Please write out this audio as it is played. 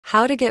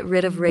How to get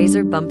rid of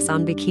razor bumps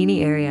on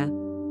bikini area.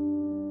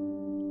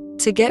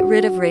 To get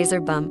rid of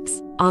razor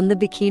bumps on the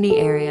bikini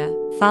area,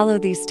 follow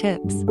these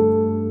tips.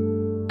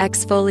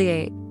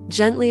 Exfoliate.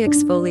 Gently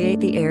exfoliate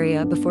the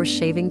area before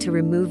shaving to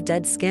remove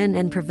dead skin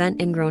and prevent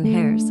ingrown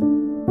hairs.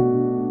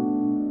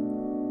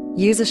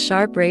 Use a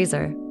sharp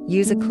razor.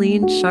 Use a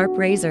clean, sharp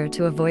razor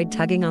to avoid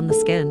tugging on the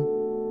skin.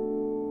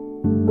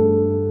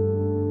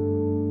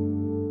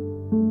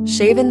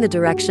 Shave in the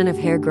direction of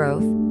hair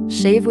growth.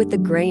 Shave with the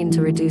grain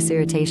to reduce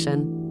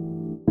irritation.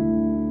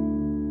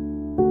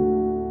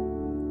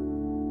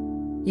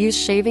 Use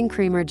shaving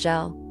cream or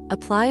gel.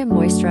 Apply a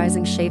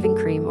moisturizing shaving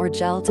cream or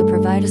gel to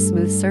provide a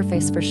smooth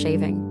surface for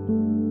shaving.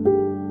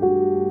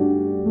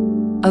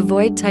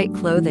 Avoid tight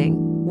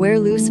clothing. Wear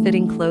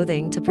loose-fitting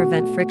clothing to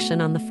prevent friction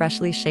on the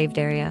freshly shaved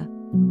area.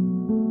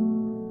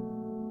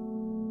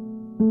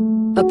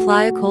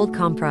 Apply a cold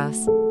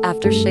compress.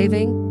 After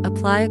shaving,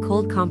 apply a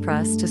cold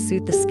compress to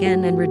soothe the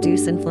skin and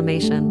reduce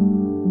inflammation.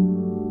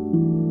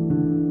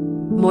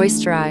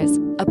 Moisturize.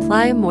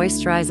 Apply a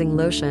moisturizing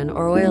lotion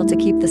or oil to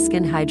keep the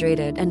skin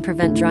hydrated and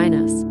prevent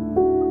dryness.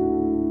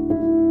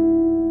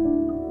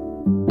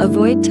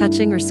 Avoid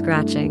touching or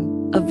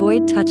scratching.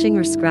 Avoid touching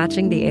or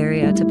scratching the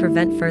area to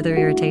prevent further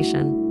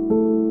irritation.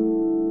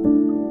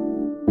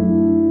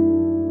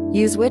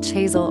 Use witch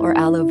hazel or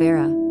aloe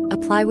vera.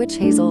 Apply witch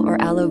hazel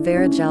or aloe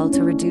vera gel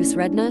to reduce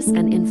redness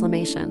and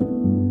inflammation.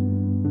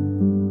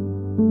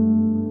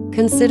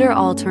 Consider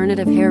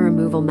alternative hair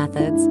removal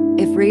methods.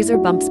 If razor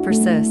bumps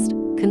persist,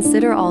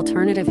 consider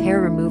alternative hair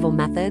removal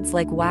methods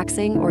like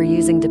waxing or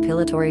using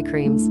depilatory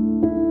creams.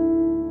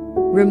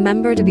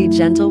 Remember to be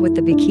gentle with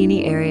the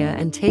bikini area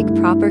and take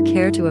proper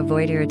care to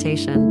avoid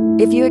irritation.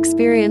 If you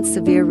experience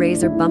severe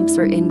razor bumps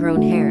or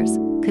ingrown hairs,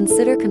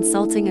 consider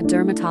consulting a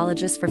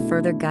dermatologist for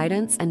further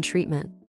guidance and treatment.